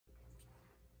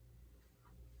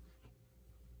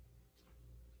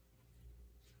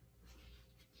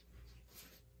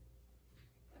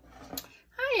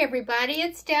everybody,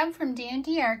 it's Deb from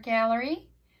DnDArtGallery.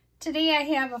 Today I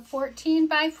have a 14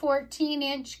 by 14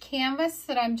 inch canvas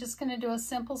that I'm just going to do a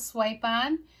simple swipe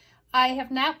on. I have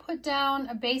not put down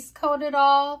a base coat at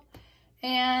all,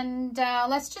 and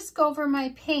let's just go over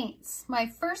my paints. My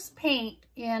first paint,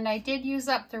 and I did use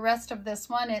up the rest of this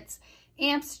one, it's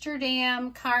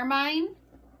Amsterdam Carmine.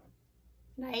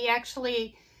 And I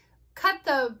actually cut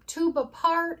the tube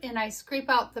apart and I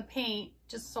scrape out the paint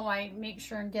just so I make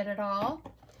sure and get it all.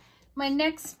 My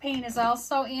next paint is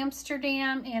also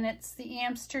Amsterdam, and it's the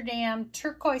Amsterdam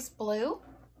turquoise blue.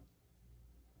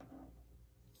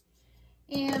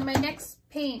 And my next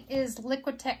paint is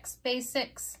Liquitex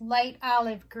Basics light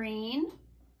olive green.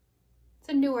 It's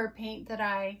a newer paint that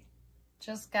I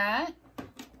just got.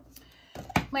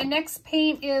 My next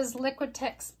paint is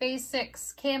Liquitex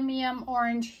Basics cadmium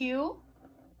orange hue.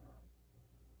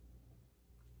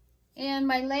 And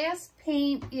my last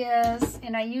paint is,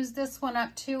 and I use this one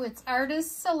up too, it's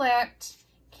Artist Select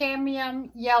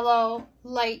Cadmium Yellow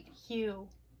Light Hue.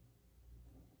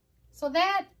 So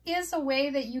that is a way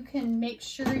that you can make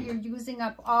sure you're using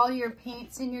up all your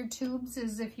paints in your tubes,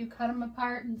 is if you cut them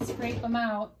apart and scrape them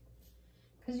out.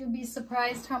 Because you'll be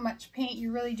surprised how much paint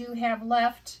you really do have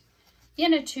left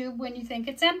in a tube when you think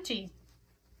it's empty.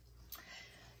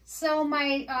 So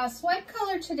my swipe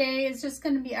color today is just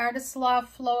going to be Artist Loft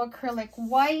Flow Acrylic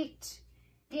White.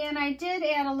 And I did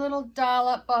add a little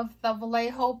dollop of the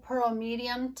Vallejo Pearl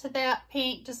Medium to that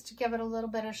paint just to give it a little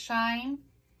bit of shine.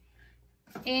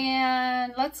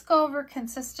 And let's go over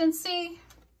consistency.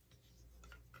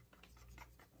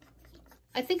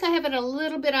 I think I have it a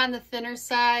little bit on the thinner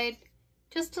side.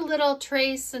 Just a little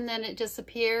trace and then it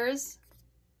disappears.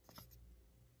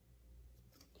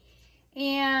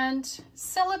 And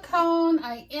silicone,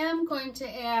 I am going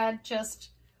to add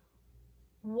just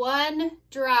 1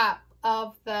 drop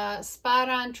of the Spot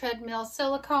On Treadmill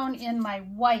silicone in my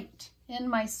white, in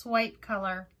my swipe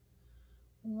color.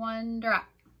 1 drop,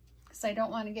 because I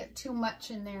don't want to get too much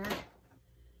in there.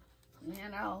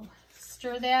 And I'll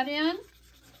stir that in.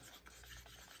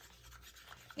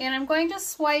 And I'm going to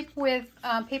swipe with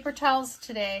paper towels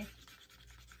today.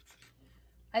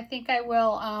 I think I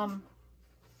will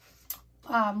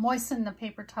moisten the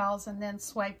paper towels and then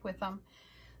swipe with them.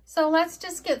 So let's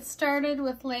just get started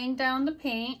with laying down the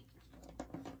paint.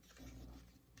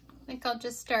 I think I'll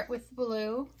just start with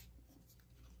blue.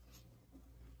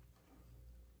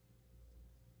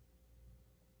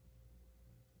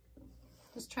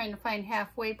 Just trying to find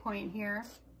halfway point here.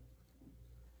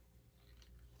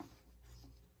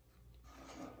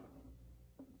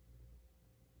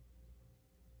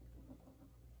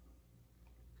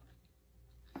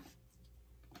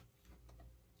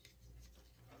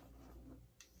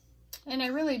 And I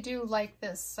really do like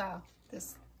this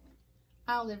this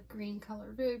olive green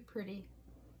color, very pretty.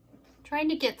 Trying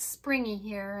to get springy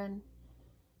here and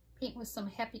paint with some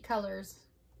happy colors.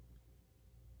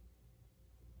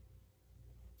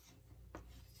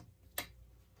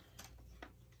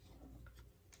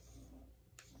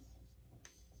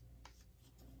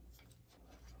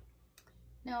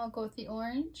 Now I'll go with the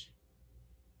orange.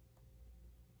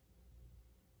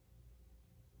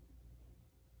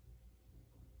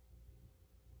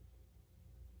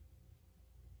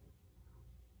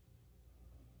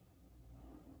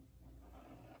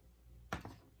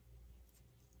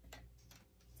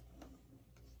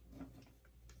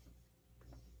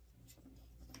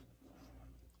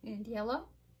 And yellow.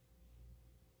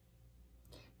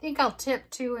 I think I'll tip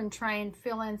too and try and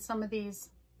fill in some of these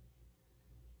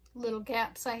little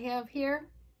gaps I have here.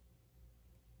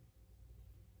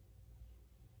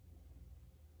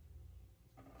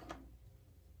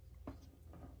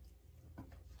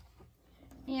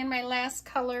 And my last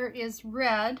color is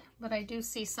red, but I do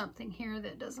see something here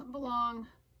that doesn't belong.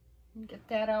 And get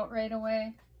that out right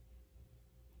away.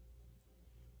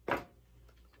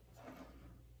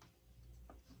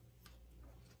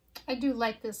 I do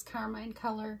like this carmine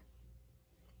color.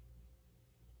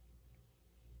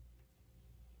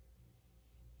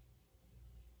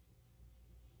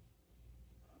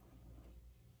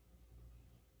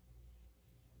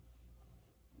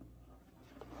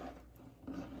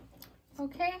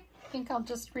 Okay, I think I'll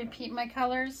just repeat my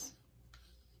colors.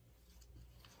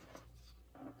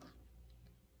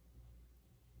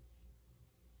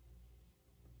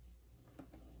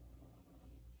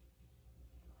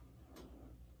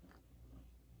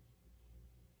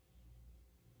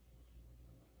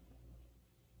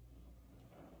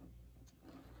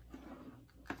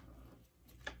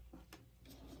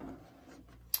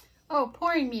 Oh,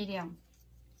 pouring medium.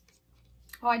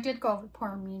 Oh, I did go over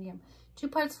pouring medium. 2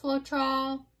 parts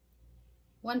Floetrol,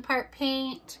 1 part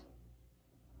paint,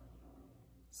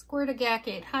 squirt of GAC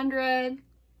 800,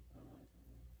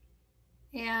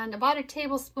 and about a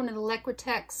tablespoon of the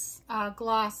Liquitex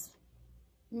gloss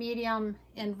medium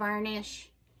and varnish,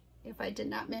 if I did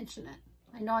not mention it.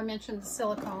 I know I mentioned the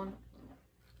silicone.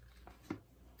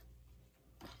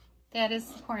 That is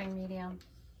the pouring medium.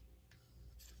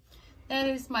 That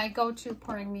is my go-to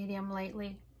pouring medium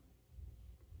lately.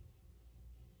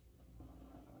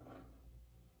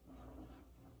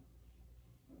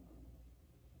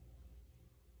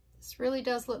 This really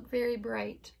does look very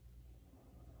bright.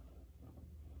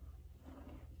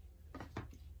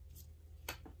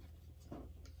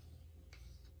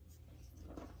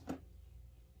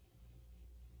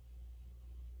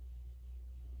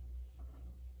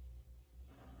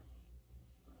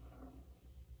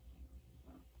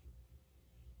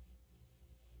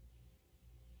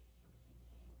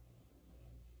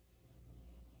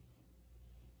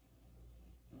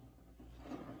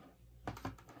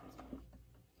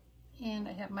 And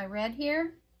I have my red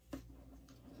here.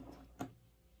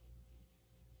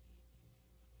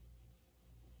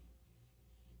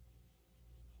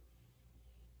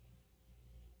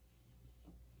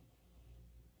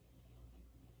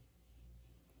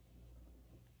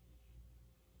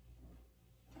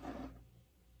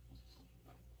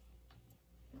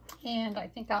 And I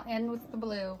think I'll end with the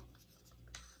blue.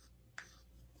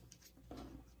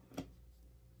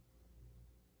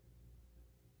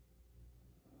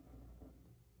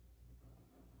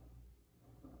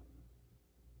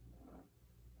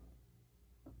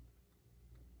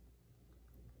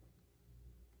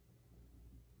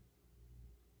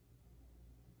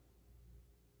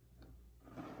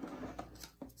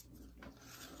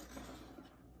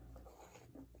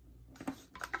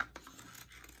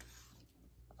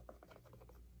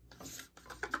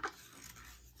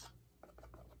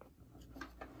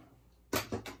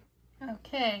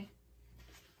 Okay,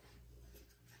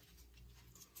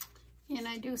 and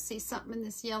I do see something in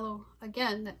this yellow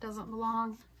again that doesn't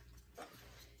belong.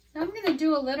 Now I'm going to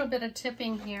do a little bit of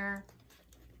tipping here.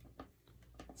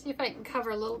 See if I can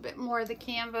cover a little bit more of the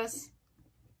canvas.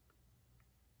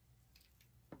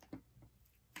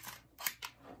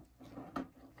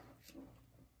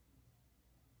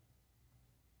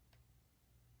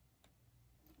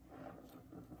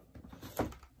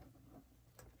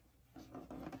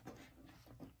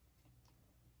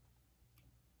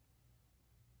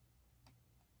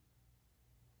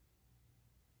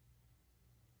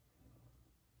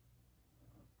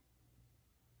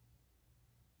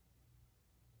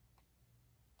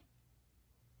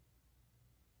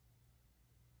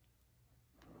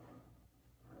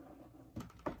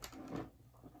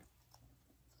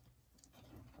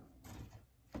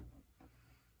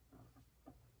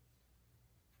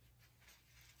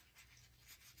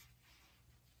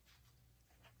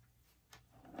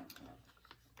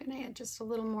 I'm going to add just a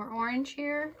little more orange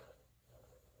here.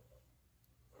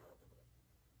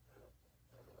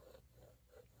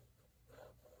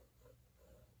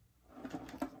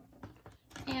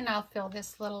 And I'll fill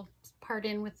this little part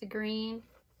in with the green.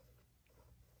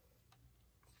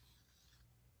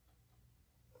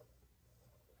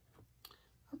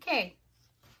 Okay,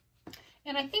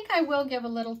 and I think I will give a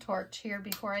little torch here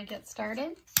before I get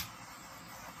started.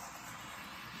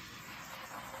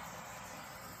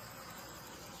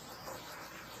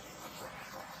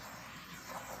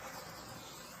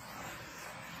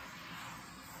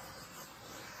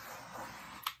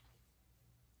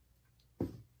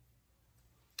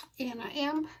 And I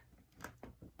am,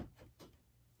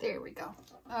 there we go.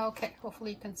 Okay, hopefully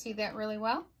you can see that really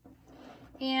well.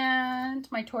 And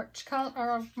my torch color,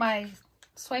 or my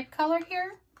swipe color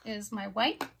here is my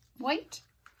white.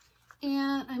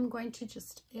 And I'm going to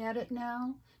just add it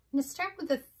now. I'm going to start with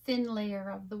a thin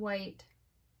layer of the white.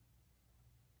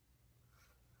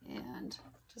 And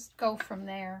just go from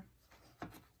there.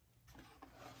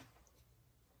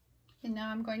 And now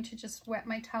I'm going to just wet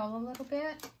my towel a little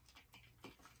bit.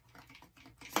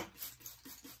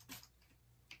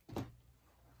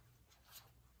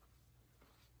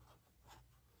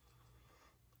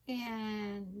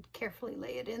 And carefully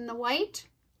lay it in the white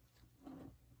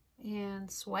and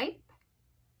swipe.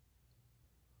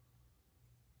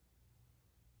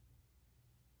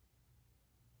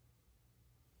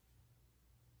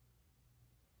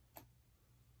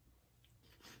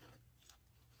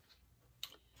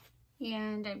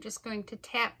 And I'm just going to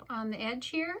tap on the edge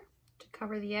here to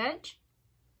cover the edge.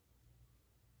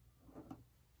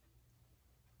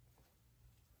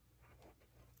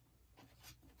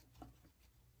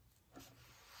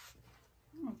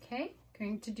 Okay,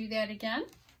 going to do that again.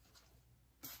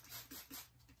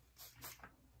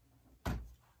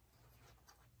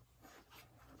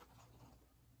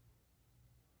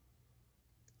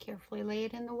 carefully lay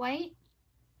it in the white.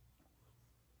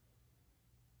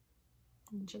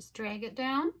 And just drag it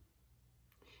down.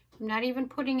 I'm not even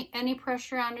putting any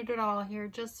pressure on it at all here,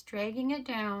 just dragging it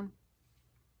down.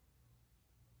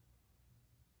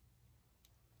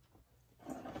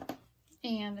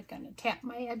 And I'm going to tap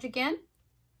my edge again.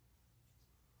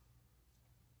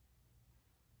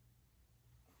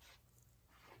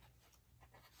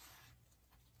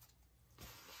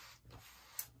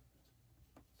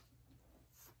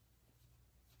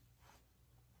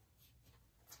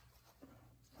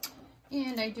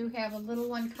 And I do have a little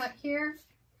one cut here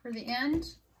for the end.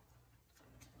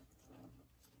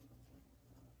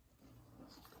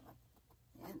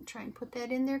 And try and put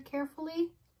that in there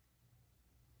carefully.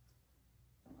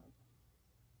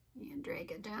 And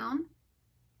drag it down.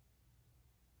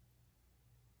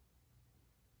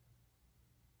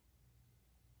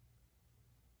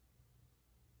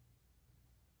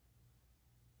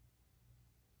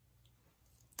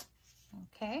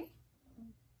 Okay,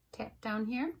 tap down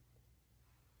here.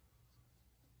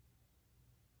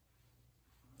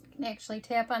 You can actually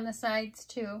tap on the sides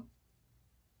too.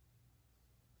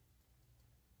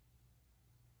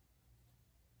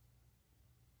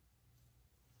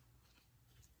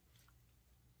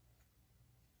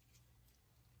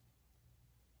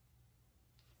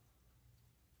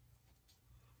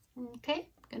 Okay,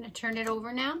 I'm going to turn it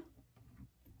over now.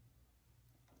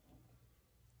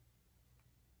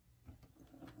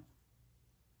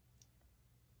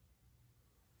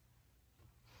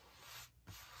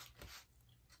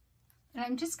 And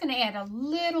I'm just going to add a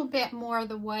little bit more of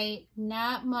the white,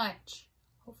 not much.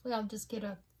 Hopefully I'll just get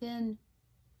a thin,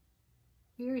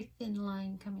 very thin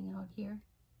line coming out here.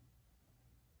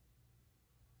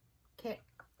 Okay.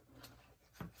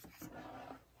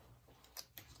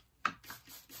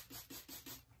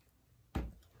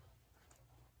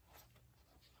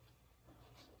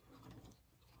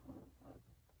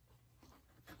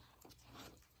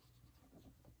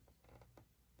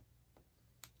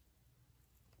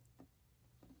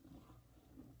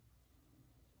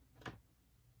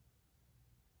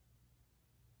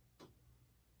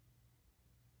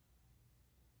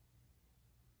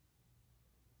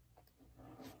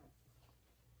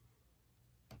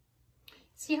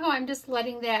 See how I'm just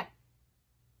letting that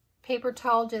paper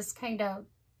towel just kind of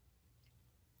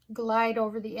glide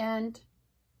over the end?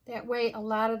 That way a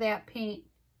lot of that paint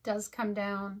does come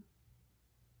down.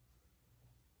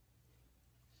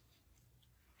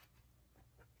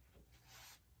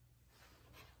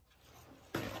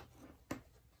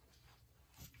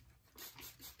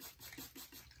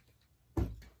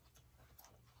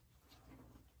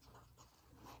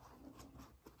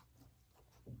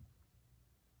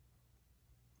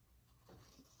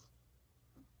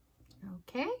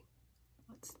 Okay,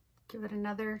 let's give it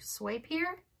another swipe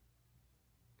here.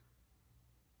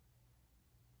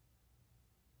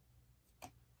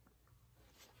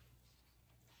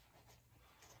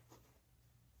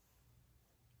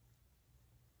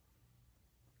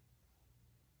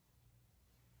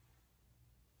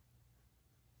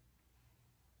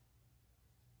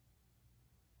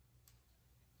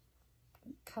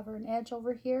 Cover an edge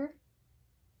over here.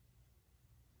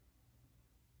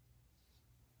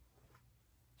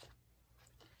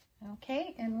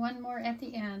 Okay, and one more at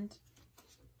the end.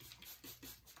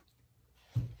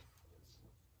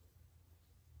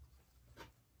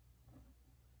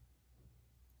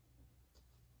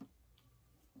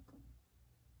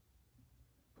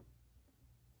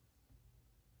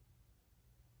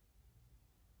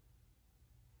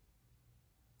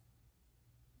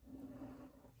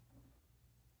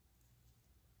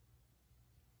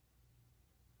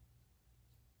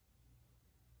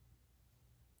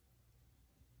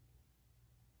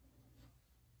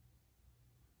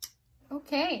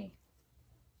 Okay,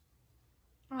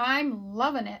 I'm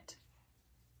loving it.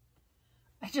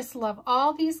 I just love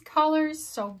all these colors,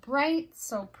 so bright,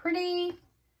 so pretty,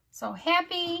 so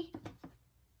happy.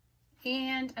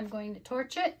 And I'm going to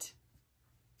torch it.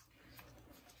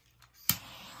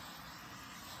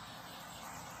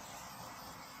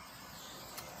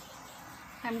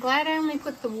 I'm glad I only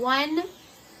put the one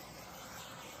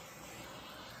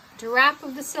drop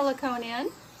of the silicone in.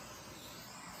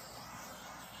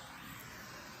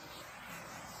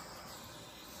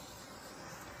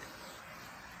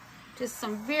 Just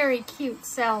some very cute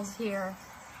cells here.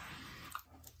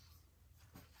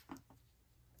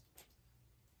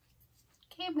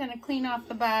 Okay, I'm going to clean off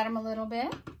the bottom a little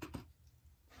bit.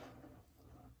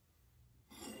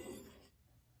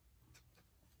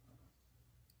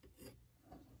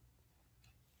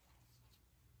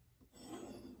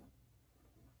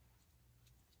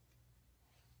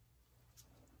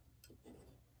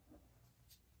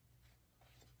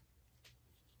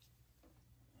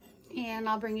 And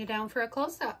I'll bring you down for a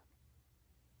close-up.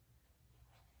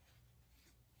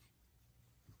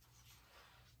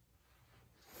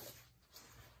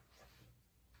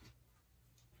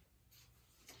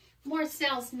 More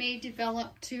cells may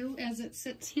develop too as it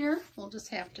sits here. We'll just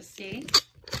have to see.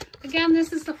 Again,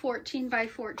 this is the 14 by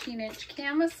 14 inch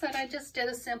canvas that I just did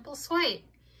a simple swipe.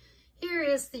 Here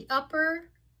is the upper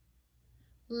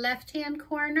left-hand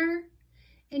corner,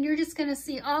 and you're just going to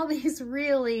see all these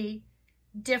really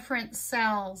different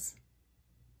cells.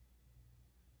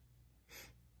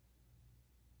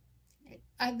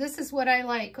 This is what I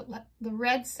like, the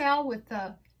red cell with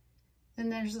the, then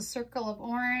there's a circle of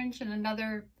orange and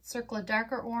another circle of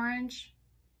darker orange.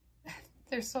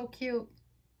 They're so cute.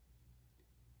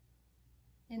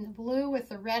 And the blue with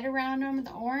the red around them,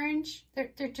 the orange,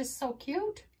 they're just so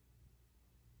cute.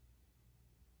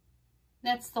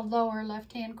 That's the lower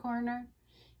left-hand corner.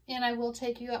 And I will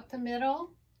take you up the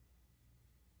middle.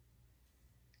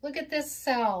 Look at this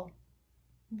cell,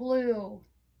 blue,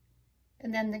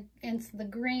 and then the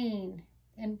green,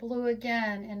 and blue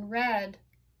again, and red,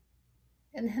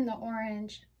 and then the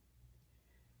orange.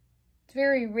 It's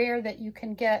very rare that you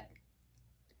can get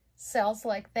cells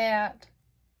like that.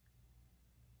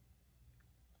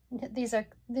 These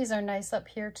are nice up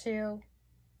here too.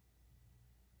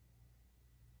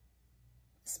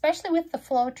 Especially with the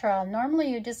Floetrol.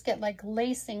 Normally you just get like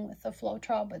lacing with the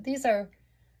Floetrol, but these are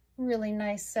really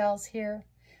nice cells here.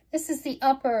 This is the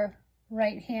upper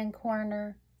right-hand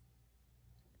corner.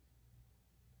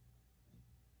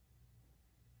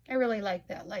 I really like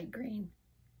that light green.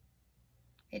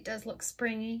 It does look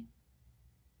springy.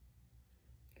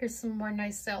 Here's some more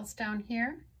nice cells down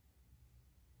here.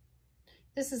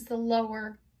 This is the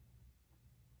lower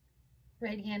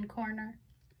right-hand corner.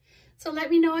 So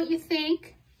let me know what you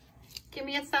think. Give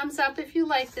me a thumbs up if you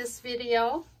like this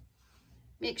video.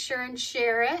 Make sure and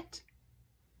share it.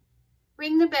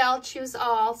 Ring the bell, choose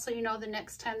all, so you know the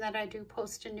next time that I do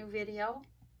post a new video.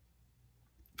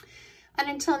 And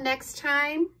until next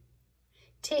time,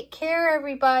 take care,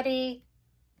 everybody.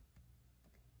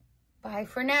 Bye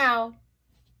for now.